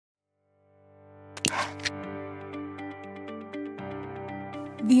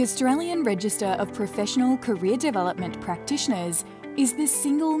The Australian Register of Professional Career Development Practitioners is the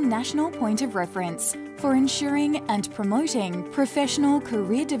single national point of reference for ensuring and promoting professional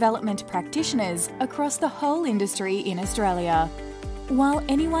career development practitioners across the whole industry in Australia. While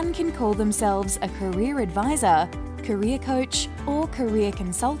anyone can call themselves a career advisor, career coach, or career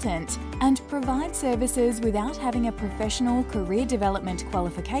consultant and provide services without having a professional career development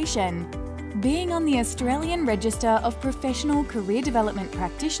qualification, being on the Australian Register of Professional Career Development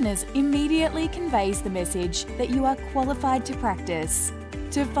Practitioners immediately conveys the message that you are qualified to practice.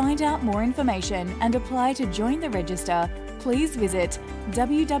 To find out more information and apply to join the register, please visit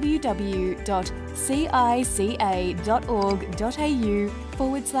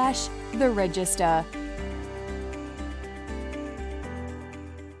www.cica.org.au/the register.